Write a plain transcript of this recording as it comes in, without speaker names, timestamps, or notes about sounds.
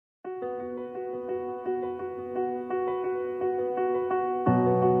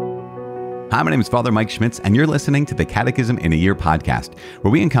Hi, my name is Father Mike Schmitz, and you're listening to the Catechism in a Year podcast,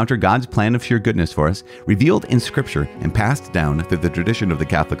 where we encounter God's plan of sheer goodness for us, revealed in Scripture and passed down through the tradition of the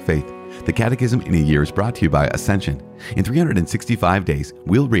Catholic faith. The Catechism in a Year is brought to you by Ascension. In 365 days,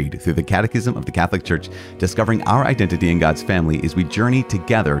 we'll read through the Catechism of the Catholic Church, discovering our identity in God's family as we journey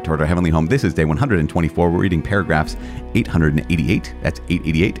together toward our heavenly home. This is day 124. We're reading paragraphs 888, that's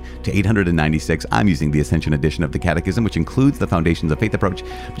 888 to 896. I'm using the Ascension edition of the Catechism, which includes the Foundations of Faith approach.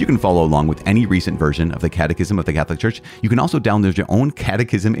 You can follow along with any recent version of the Catechism of the Catholic Church. You can also download your own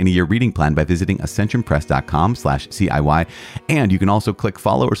Catechism in a Year reading plan by visiting ascensionpress.com/CIY. And you can also click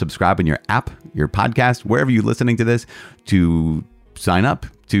follow or subscribe in your app, your podcast, wherever you're listening to this, to sign up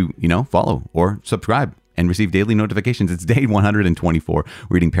to, follow or subscribe and receive daily notifications. It's day 124,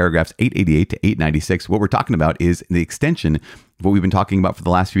 reading paragraphs 888 to 896. What we're talking about is the extension of what we've been talking about for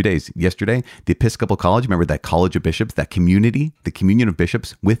the last few days. Yesterday, the Episcopal College, remember that College of Bishops, that community, the communion of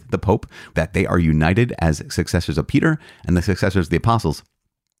bishops with the Pope, that they are united as successors of Peter and the successors of the apostles.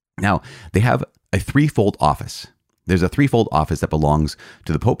 Now, they have a threefold office. There's a threefold office that belongs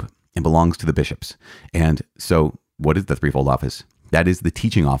to the Pope and belongs to the bishops. And so what is the threefold office? That is the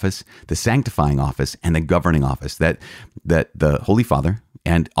teaching office, the sanctifying office, and the governing office, that the Holy Father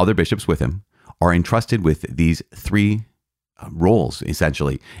and other bishops with him are entrusted with these three roles,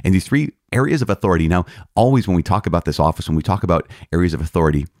 essentially, and these three areas of authority. Now, always when we talk about this office, when we talk about areas of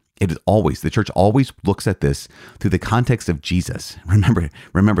authority, it is always, the church always looks at this through the context of Jesus.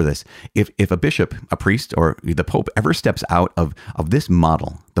 Remember this. If a bishop, a priest, or the Pope ever steps out of this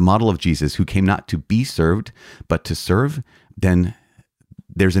model, the model of Jesus, who came not to be served, but to serve, then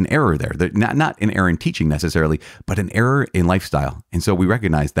there's an error there. Not an error in teaching necessarily, but an error in lifestyle. And so we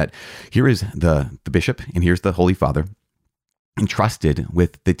recognize that here is the bishop and here's the Holy Father, entrusted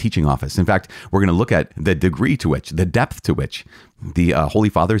with the teaching office. In fact, we're going to look at the degree to which, the depth to which the Holy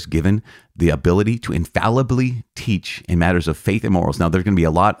Father is given the ability to infallibly teach in matters of faith and morals. Now, there's going to be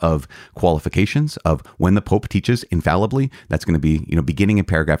a lot of qualifications of when the Pope teaches infallibly. That's going to be, beginning in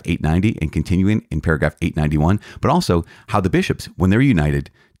paragraph 890 and continuing in paragraph 891, but also how the bishops, when they're united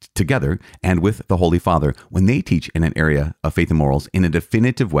together and with the Holy Father, when they teach in an area of faith and morals in a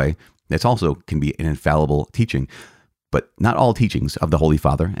definitive way, that's also can be an infallible teaching. But not all teachings of the Holy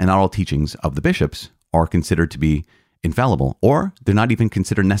Father and not all teachings of the bishops are considered to be infallible, or they're not even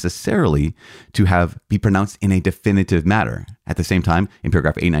considered necessarily to be pronounced in a definitive matter. At the same time, in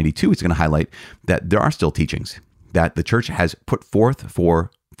paragraph 892, it's going to highlight that there are still teachings that the church has put forth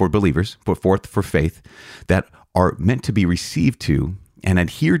for believers, put forth for faith, that are meant to be received to and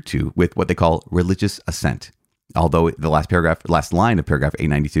adhered to with what they call religious assent. Although the last line of paragraph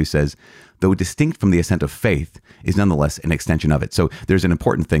 892 says, though distinct from the assent of faith, is nonetheless an extension of it. So there's an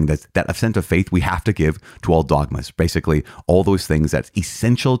important thing that assent of faith we have to give to all dogmas, basically all those things that's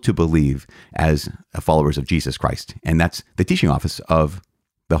essential to believe as followers of Jesus Christ. And that's the teaching office of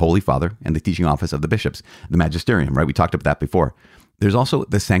the Holy Father and the teaching office of the bishops, the magisterium, right? We talked about that before. There's also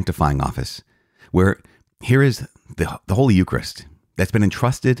the sanctifying office, where here is the Holy Eucharist that's been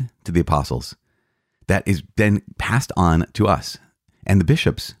entrusted to the apostles, that is then passed on to us. And the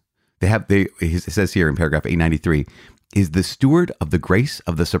bishops, it says here in paragraph 893, is the steward of the grace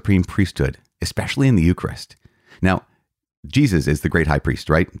of the supreme priesthood, especially in the Eucharist. Now, Jesus is the great high priest,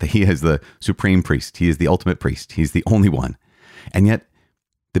 right? He is the supreme priest. He is the ultimate priest. He's the only one. And yet,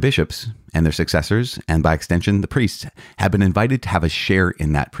 the bishops and their successors, and by extension, the priests, have been invited to have a share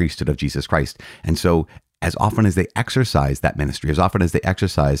in that priesthood of Jesus Christ. And so, as often as they exercise that ministry, as often as they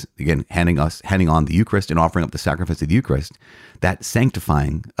exercise, again, handing on the Eucharist and offering up the sacrifice of the Eucharist, that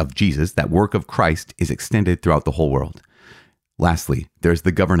sanctifying of Jesus, that work of Christ, is extended throughout the whole world. Lastly, there's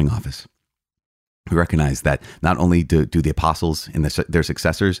the governing office. We recognize that not only do the apostles and their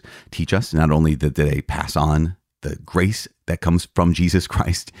successors teach us, not only do they pass on the grace that comes from Jesus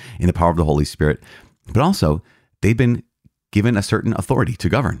Christ in the power of the Holy Spirit, but also they've been given a certain authority to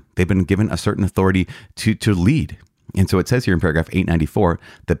govern. They've been given a certain authority to lead. And so it says here in paragraph 894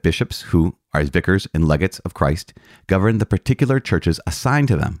 that bishops, who are as vicars and legates of Christ, govern the particular churches assigned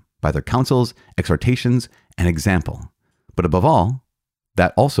to them by their counsels, exhortations, and example. But above all,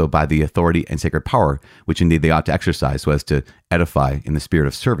 that also by the authority and sacred power, which indeed they ought to exercise so as to edify in the spirit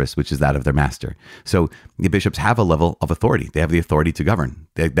of service, which is that of their master. So the bishops have a level of authority. They have the authority to govern.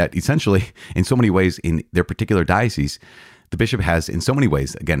 That essentially, in so many ways, in their particular diocese, the bishop has, in so many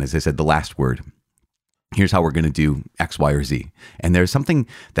ways, again, as I said, the last word. Here's how we're going to do X, Y, or Z. And there's something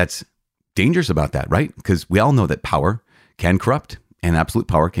that's dangerous about that, right? Because we all know that power can corrupt, and absolute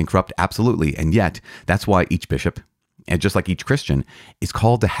power can corrupt absolutely. And yet, that's why each bishop, and just like each Christian, is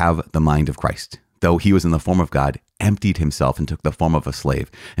called to have the mind of Christ, though he was in the form of God, emptied himself and took the form of a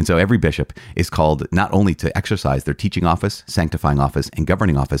slave. And so every bishop is called not only to exercise their teaching office, sanctifying office, and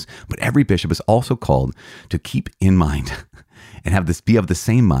governing office, but every bishop is also called to keep in mind and have this be of the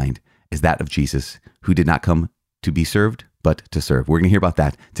same mind as that of Jesus, who did not come to be served, but to serve. We're going to hear about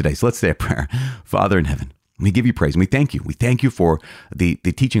that today. So let's say a prayer. Father in heaven, we give you praise and we thank you. We thank you for the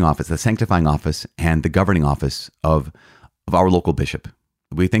teaching office, the sanctifying office, and the governing office of our local bishop.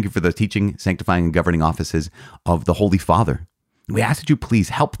 We thank you for the teaching, sanctifying, and governing offices of the Holy Father. We ask that you please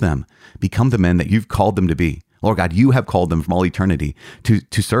help them become the men that you've called them to be. Lord God, you have called them from all eternity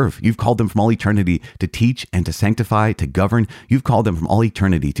to serve. You've called them from all eternity to teach and to sanctify, to govern. You've called them from all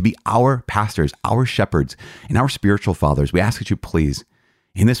eternity to be our pastors, our shepherds, and our spiritual fathers. We ask that you please,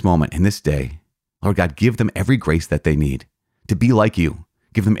 in this moment, in this day, Lord God, give them every grace that they need to be like you.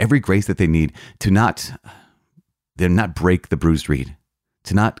 Give them every grace that they need to not break the bruised reed,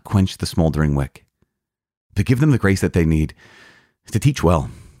 to not quench the smoldering wick, to give them the grace that they need to teach well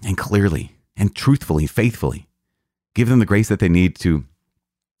and clearly and truthfully, faithfully. Give them the grace that they need to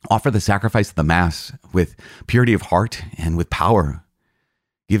offer the sacrifice of the Mass with purity of heart and with power.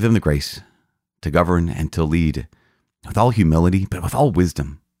 Give them the grace to govern and to lead with all humility, but with all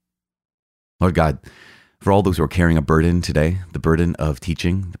wisdom. Lord God, for all those who are carrying a burden today, the burden of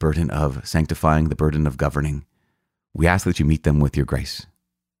teaching, the burden of sanctifying, the burden of governing, we ask that you meet them with your grace.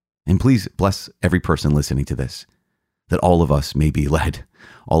 And please bless every person listening to this, that all of us may be led,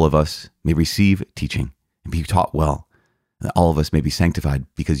 all of us may receive teaching and be taught well, that all of us may be sanctified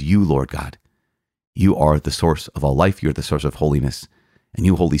because you, Lord God, you are the source of all life, you're the source of holiness, and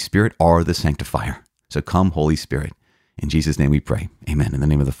you, Holy Spirit, are the sanctifier. So come, Holy Spirit. In Jesus' name we pray. Amen. In the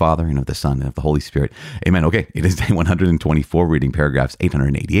name of the Father, and of the Son, and of the Holy Spirit. Amen. Okay, it is day 124, reading paragraphs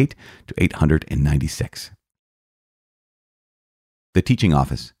 888 to 896. The teaching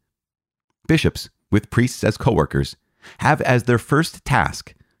office. Bishops, with priests as co-workers, have as their first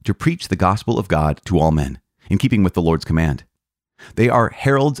task to preach the gospel of God to all men, in keeping with the Lord's command. They are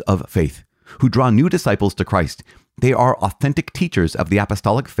heralds of faith, who draw new disciples to Christ. They are authentic teachers of the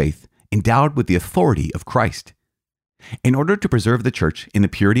apostolic faith, endowed with the authority of Christ. In order to preserve the church in the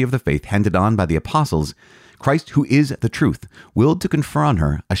purity of the faith handed on by the apostles, Christ, who is the truth, willed to confer on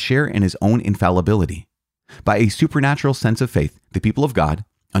her a share in his own infallibility. By a supernatural sense of faith, the people of God,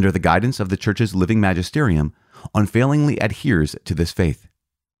 under the guidance of the church's living magisterium, unfailingly adheres to this faith.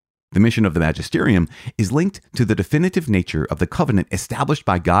 The mission of the magisterium is linked to the definitive nature of the covenant established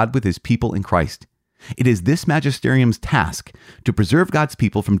by God with his people in Christ. It is this magisterium's task to preserve God's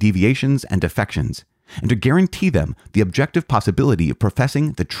people from deviations and defections, and to guarantee them the objective possibility of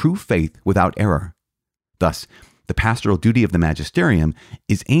professing the true faith without error. Thus, the pastoral duty of the magisterium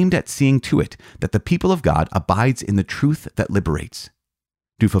is aimed at seeing to it that the people of God abides in the truth that liberates.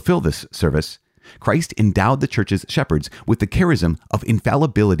 To fulfill this service, Christ endowed the church's shepherds with the charism of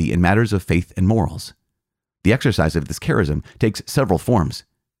infallibility in matters of faith and morals. The exercise of this charism takes several forms.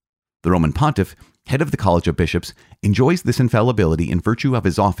 The Roman pontiff, head of the College of Bishops, enjoys this infallibility in virtue of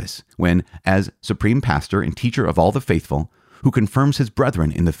his office when, as supreme pastor and teacher of all the faithful, who confirms his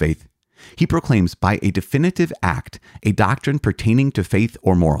brethren in the faith, he proclaims by a definitive act a doctrine pertaining to faith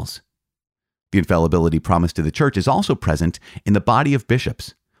or morals. The infallibility promised to the church is also present in the body of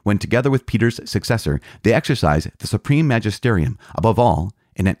bishops, when together with Peter's successor, they exercise the supreme magisterium, above all,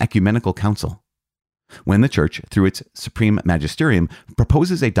 in an ecumenical council. When the church, through its supreme magisterium,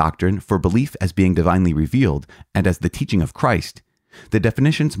 proposes a doctrine for belief as being divinely revealed and as the teaching of Christ, the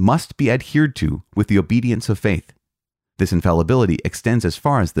definitions must be adhered to with the obedience of faith. This infallibility extends as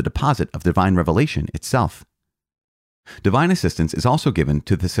far as the deposit of divine revelation itself. Divine assistance is also given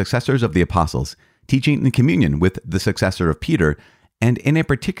to the successors of the apostles, teaching in communion with the successor of Peter, and in a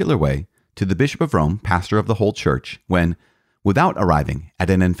particular way to the Bishop of Rome, pastor of the whole church, when, without arriving at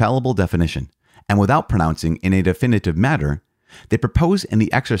an infallible definition, and without pronouncing in a definitive matter, they propose in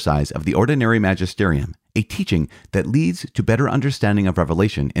the exercise of the ordinary magisterium a teaching that leads to better understanding of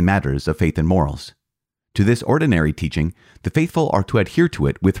revelation in matters of faith and morals. To this ordinary teaching, the faithful are to adhere to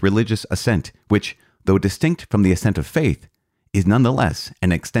it with religious assent, which, though distinct from the assent of faith, is nonetheless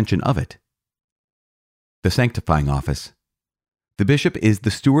an extension of it. The sanctifying office. The bishop is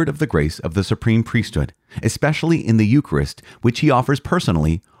the steward of the grace of the supreme priesthood, especially in the Eucharist, which he offers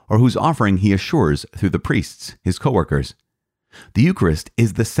personally, or whose offering he assures through the priests, his co-workers. The Eucharist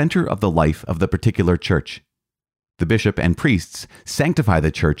is the center of the life of the particular church. The bishop and priests sanctify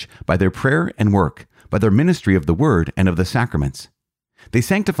the church by their prayer and work, by their ministry of the word and of the sacraments. They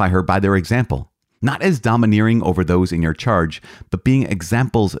sanctify her by their example, not as domineering over those in your charge, but being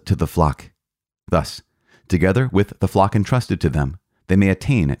examples to the flock. Thus, together with the flock entrusted to them, they may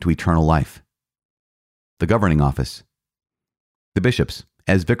attain to eternal life. the governing office. The bishops,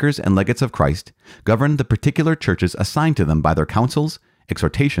 as vicars and legates of Christ, govern the particular churches assigned to them by their councils,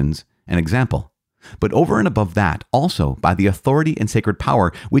 exhortations, and example. But over and above that, also by the authority and sacred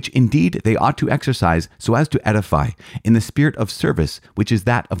power, which indeed they ought to exercise so as to edify, in the spirit of service which is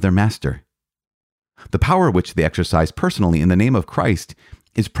that of their master. The power which they exercise personally in the name of Christ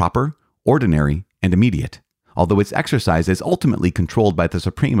is proper, ordinary, and immediate, although its exercise is ultimately controlled by the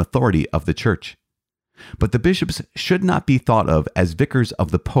supreme authority of the Church. But the bishops should not be thought of as vicars of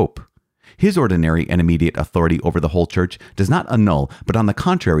the Pope. His ordinary and immediate authority over the whole Church does not annul, but on the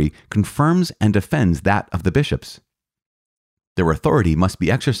contrary, confirms and defends that of the bishops. Their authority must be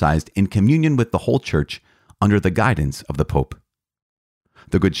exercised in communion with the whole Church under the guidance of the Pope.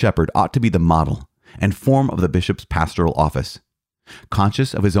 The Good Shepherd ought to be the model and form of the bishop's pastoral office.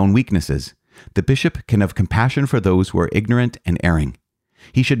 Conscious of his own weaknesses, the bishop can have compassion for those who are ignorant and erring.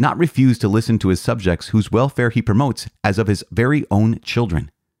 He should not refuse to listen to his subjects whose welfare he promotes as of his very own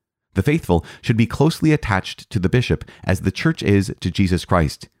children. The faithful should be closely attached to the bishop as the Church is to Jesus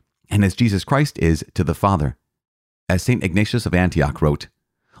Christ, and as Jesus Christ is to the Father. As St. Ignatius of Antioch wrote,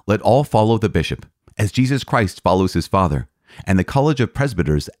 "Let all follow the bishop, as Jesus Christ follows his Father, and the college of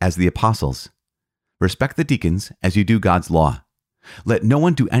presbyters as the apostles. Respect the deacons as you do God's law. Let no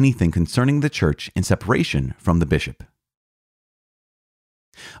one do anything concerning the Church in separation from the bishop."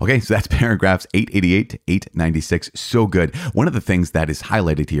 Okay, so that's paragraphs 888 to 896. So good. One of the things that is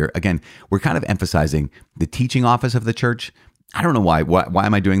highlighted here, again, we're kind of emphasizing the teaching office of the Church. I don't know why. Why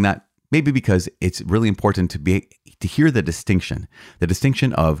am I doing that? Maybe because it's really important to hear the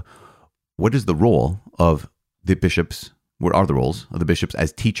distinction of what is the role of the bishops. What are the roles of the bishops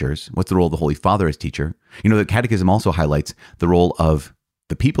as teachers? What's the role of the Holy Father as teacher? The Catechism also highlights the role of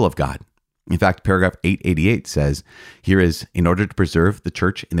the people of God. In fact, paragraph 888 says, here is, in order to preserve the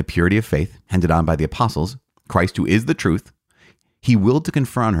Church in the purity of faith handed on by the apostles, Christ, who is the truth, he willed to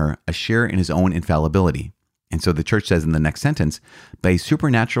confer on her a share in his own infallibility. And so the Church says in the next sentence, by a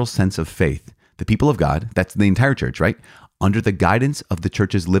supernatural sense of faith, the people of God, that's the entire Church, right? Under the guidance of the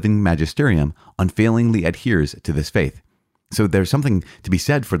Church's living magisterium, unfailingly adheres to this faith. So there's something to be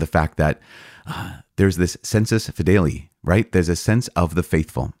said for the fact that there's this sensus fideli, right? There's a sense of the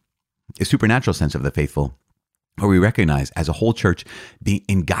faithful, a supernatural sense of the faithful, where we recognize as a whole Church being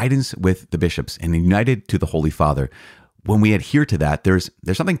in guidance with the bishops and united to the Holy Father. When we adhere to that, there's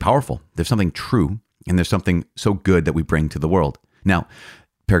something powerful, there's something true, and there's something so good that we bring to the world. Now,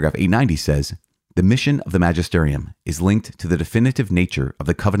 paragraph 890 says, the mission of the magisterium is linked to the definitive nature of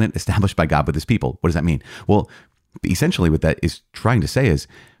the covenant established by God with his people. What does that mean? Well, essentially what that is trying to say is,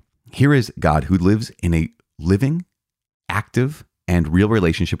 here is God who lives in a living, active, and real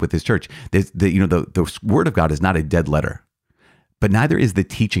relationship with his Church. The word of God is not a dead letter, but neither is the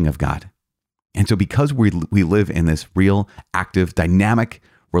teaching of God. And so because we live in this real, active, dynamic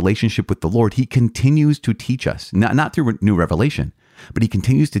relationship with the Lord, he continues to teach us, not through new revelation, but he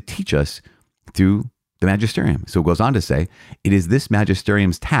continues to teach us through the magisterium. So it goes on to say, it is this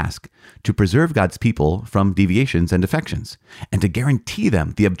magisterium's task to preserve God's people from deviations and defections, and to guarantee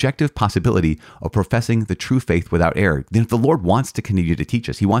them the objective possibility of professing the true faith without error. Then if the Lord wants to continue to teach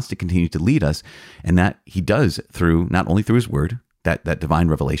us, he wants to continue to lead us, and that he does through, not only through his word, that divine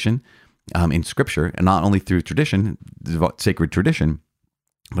revelation in scripture, and not only through tradition, sacred tradition,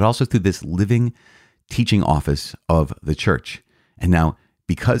 but also through this living teaching office of the Church. And now,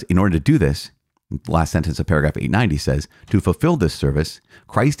 because in order to do this, the last sentence of paragraph 890 says, to fulfill this service,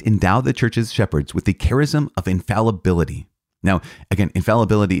 Christ endowed the Church's shepherds with the charism of infallibility. Now, again,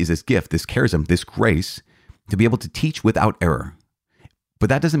 infallibility is this gift, this charism, this grace to be able to teach without error. But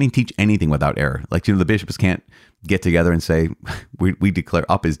that doesn't mean teach anything without error. Like, the bishops can't get together and say, we declare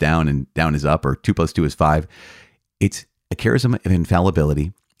up is down and down is up, or 2 + 2 is 5. It's a charism of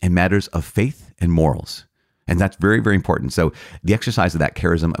infallibility in matters of faith and morals. And that's very, very important. So the exercise of that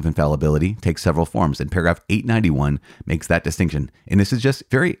charism of infallibility takes several forms. And paragraph 891 makes that distinction. And this is just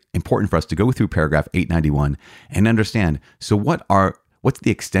very important for us to go through paragraph 891 and understand, so what's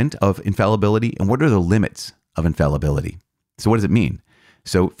the extent of infallibility and what are the limits of infallibility? So what does it mean?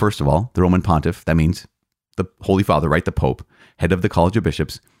 So first of all, the Roman pontiff, that means the Holy Father, right? The Pope, head of the College of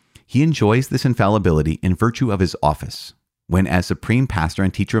Bishops, he enjoys this infallibility in virtue of his office, when as supreme pastor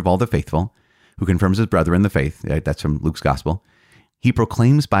and teacher of all the faithful, who confirms his brother in the faith, right? That's from Luke's gospel, he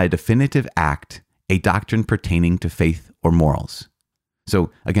proclaims by a definitive act a doctrine pertaining to faith or morals. So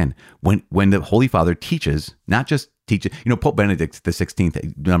again, when the Holy Father teaches, not just teaches, Pope Benedict XVI,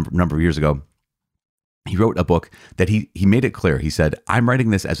 a number of years ago, he wrote a book that he made it clear. He said, I'm writing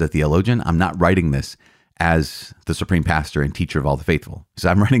this as a theologian. I'm not writing this as the supreme pastor and teacher of all the faithful. So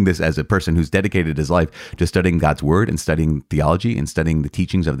I'm writing this as a person who's dedicated his life to studying God's word and studying theology and studying the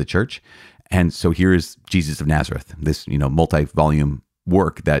teachings of the church. And so here is Jesus of Nazareth, this, multi-volume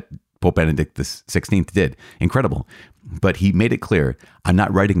work that Pope Benedict XVI did. Incredible. But he made it clear, I'm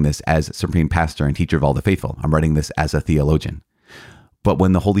not writing this as supreme pastor and teacher of all the faithful. I'm writing this as a theologian. But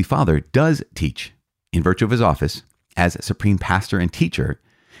when the Holy Father does teach, in virtue of his office, as supreme pastor and teacher,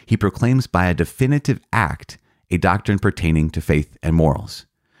 he proclaims by a definitive act a doctrine pertaining to faith and morals.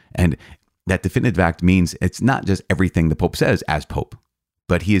 And that definitive act means it's not just everything the Pope says as Pope,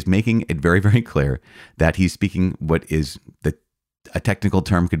 but he is making it very, very clear that he's speaking what is a technical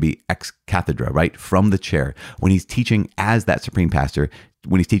term could be ex cathedra, right? From the chair. When he's teaching as that supreme pastor,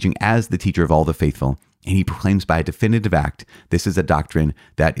 when he's teaching as the teacher of all the faithful, and he proclaims by a definitive act, this is a doctrine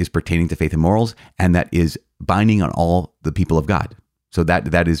that is pertaining to faith and morals, and that is binding on all the people of God. So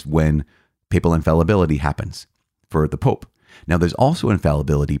that is when papal infallibility happens for the Pope. Now, there's also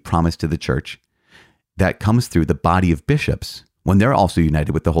infallibility promised to the church that comes through the body of bishops when they're also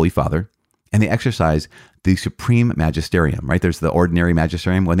united with the Holy Father and they exercise the supreme magisterium, right? There's the ordinary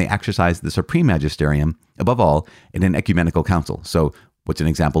magisterium when they exercise the supreme magisterium, above all, in an ecumenical council. So what's an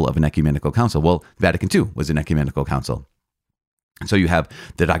example of an ecumenical council? Well, Vatican II was an ecumenical council. So you have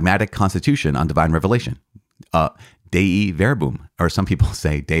the dogmatic constitution on divine revelation, Dei Verbum, or some people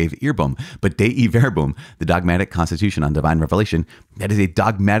say Dave Earbum, but Dei Verbum, the dogmatic constitution on divine revelation, that is a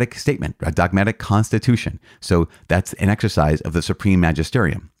dogmatic statement, a dogmatic constitution. So that's an exercise of the supreme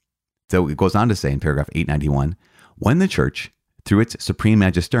magisterium. So it goes on to say in paragraph 891, when the church, through its supreme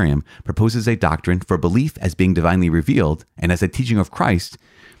magisterium, proposes a doctrine for belief as being divinely revealed and as a teaching of Christ,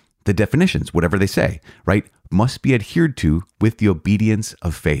 the definitions, whatever they say, right, must be adhered to with the obedience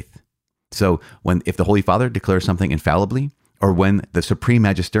of faith. So if the Holy Father declares something infallibly, or when the supreme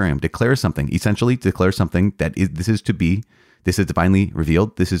magisterium declares something, essentially declares something that this is divinely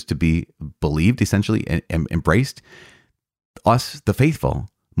revealed, this is to be believed, essentially, and embraced, us, the faithful,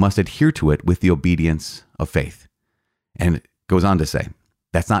 must adhere to it with the obedience of faith. And it goes on to say,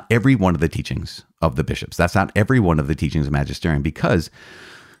 that's not every one of the teachings of the bishops. That's not every one of the teachings of magisterium, because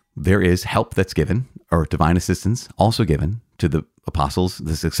there is help that's given, or divine assistance also given to the apostles,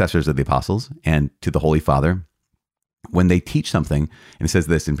 the successors of the apostles, and to the Holy Father when they teach something. And it says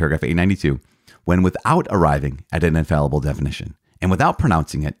this in paragraph 892, when without arriving at an infallible definition and without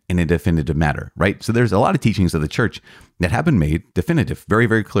pronouncing it in a definitive matter, right? So there's a lot of teachings of the church that have been made definitive very,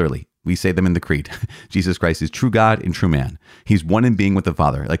 very clearly. We say them in the creed. Jesus Christ is true God and true man. He's one in being with the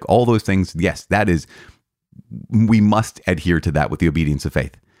Father. Like all those things, yes, we must adhere to that with the obedience of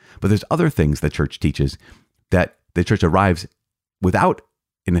faith. But there's other things the church teaches that the church arrives without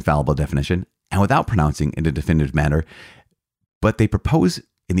an infallible definition and without pronouncing in a definitive manner, but they propose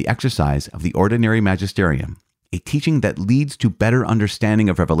in the exercise of the ordinary magisterium a teaching that leads to better understanding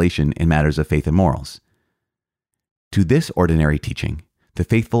of revelation in matters of faith and morals. To this ordinary teaching, the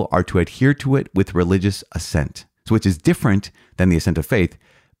faithful are to adhere to it with religious assent, which is different than the assent of faith,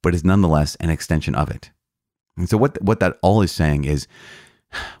 but is nonetheless an extension of it. And so what that all is saying is,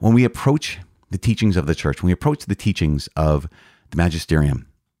 when we approach the teachings of the church, when we approach the teachings of the magisterium,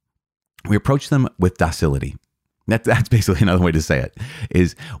 we approach them with docility. That's basically another way to say it,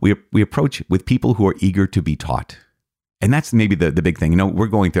 is we approach with people who are eager to be taught. And that's maybe the big thing. We're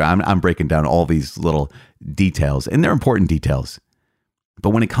going through, I'm breaking down all these little details, and they're important details. But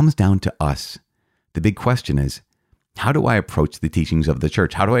when it comes down to us, the big question is, how do I approach the teachings of the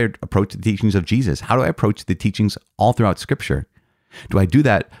church? How do I approach the teachings of Jesus? How do I approach the teachings all throughout Scripture? Do I do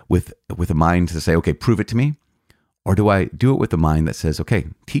that with a mind to say, okay, prove it to me? Or do I do it with a mind that says, okay,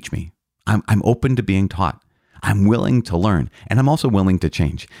 teach me. I'm open to being taught. I'm willing to learn, and I'm also willing to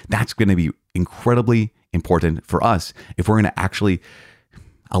change. That's going to be incredibly important for us if we're going to actually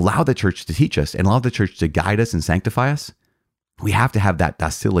allow the church to teach us and allow the church to guide us and sanctify us. We have to have that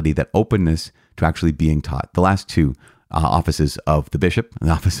docility, that openness to actually being taught. The last two offices of the bishop, the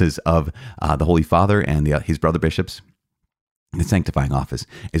offices of the Holy Father and his brother bishops, the sanctifying office,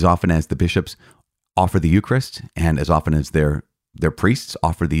 as often as the bishops offer the Eucharist and as often as their priests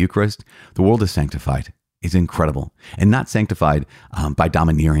offer the Eucharist, the world is sanctified. It's incredible. And not sanctified by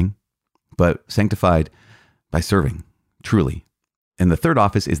domineering, but sanctified by serving, truly. And the third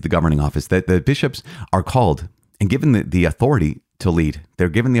office is the governing office, that the bishops are called and given the authority to lead. They're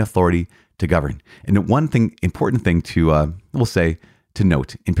given the authority to govern. And one important thing to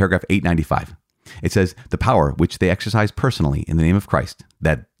note in paragraph 895, it says, the power which they exercise personally in the name of Christ,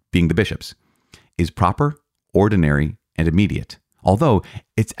 that being the bishops, is proper, ordinary, and immediate, although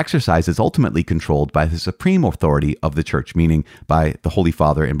its exercise is ultimately controlled by the supreme authority of the church, meaning by the Holy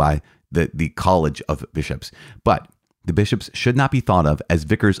Father and by the college of bishops. But the bishops should not be thought of as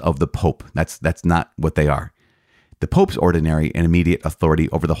vicars of the Pope. That's not what they are. The Pope's ordinary and immediate authority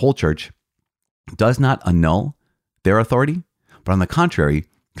over the whole church does not annul their authority, but on the contrary,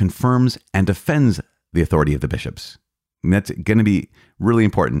 confirms and defends the authority of the bishops. And that's going to be really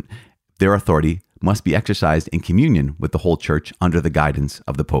important. Their authority must be exercised in communion with the whole church under the guidance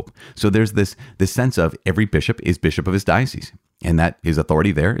of the Pope. So there's this sense of every bishop is bishop of his diocese, and that his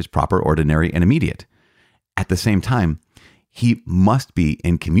authority there is proper, ordinary, and immediate. At the same time, he must be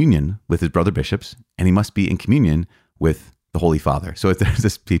in communion with his brother bishops, and he must be in communion with the Holy Father. So there's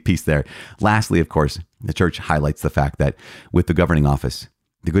this piece there. Lastly, of course, the church highlights the fact that with the governing office,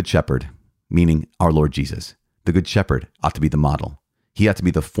 the Good Shepherd, meaning our Lord Jesus, the Good Shepherd ought to be the model. He ought to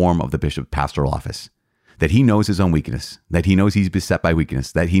be the form of the bishop pastoral office, that he knows his own weakness, that he knows he's beset by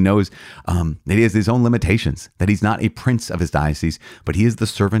weakness, that he knows that he has his own limitations, that he's not a prince of his diocese, but he is the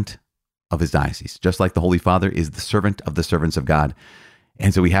servant of his diocese, just like the Holy Father is the servant of the servants of God.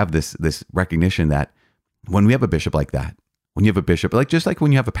 And so we have this recognition that when we have a bishop like that, when you have a bishop, just like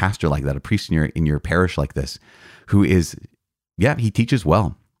when you have a pastor like that, a priest in your parish like this, who is, he teaches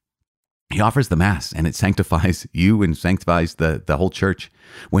well. He offers the Mass, and it sanctifies you and sanctifies the whole church.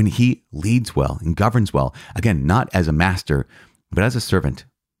 When he leads well and governs well, again, not as a master, but as a servant,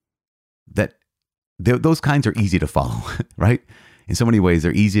 that those kinds are easy to follow, right? In so many ways,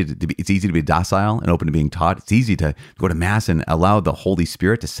 it's easy to be docile and open to being taught. It's easy to go to Mass and allow the Holy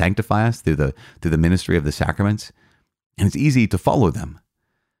Spirit to sanctify us through the ministry of the sacraments. And it's easy to follow them.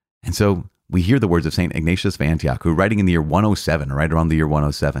 And so we hear the words of St. Ignatius of Antioch, who writing in the year 107, right around the year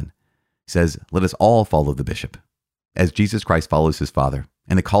 107, says, "Let us all follow the bishop, as Jesus Christ follows his Father,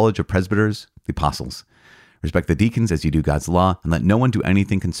 and the college of presbyters, the apostles. Respect the deacons as you do God's law, and let no one do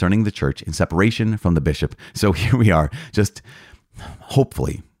anything concerning the church in separation from the bishop." So here we are, just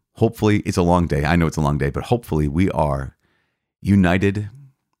hopefully it's a long day. I know it's a long day, but hopefully we are united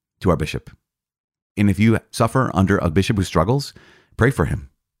to our bishop. And if you suffer under a bishop who struggles, pray for him.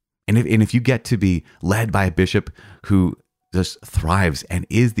 And if you get to be led by a bishop who just thrives and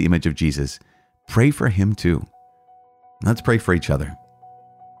is the image of Jesus, pray for him too. Let's pray for each other.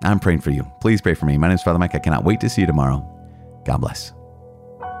 I'm praying for you. Please pray for me. My name is Father Mike. I cannot wait to see you tomorrow. God bless.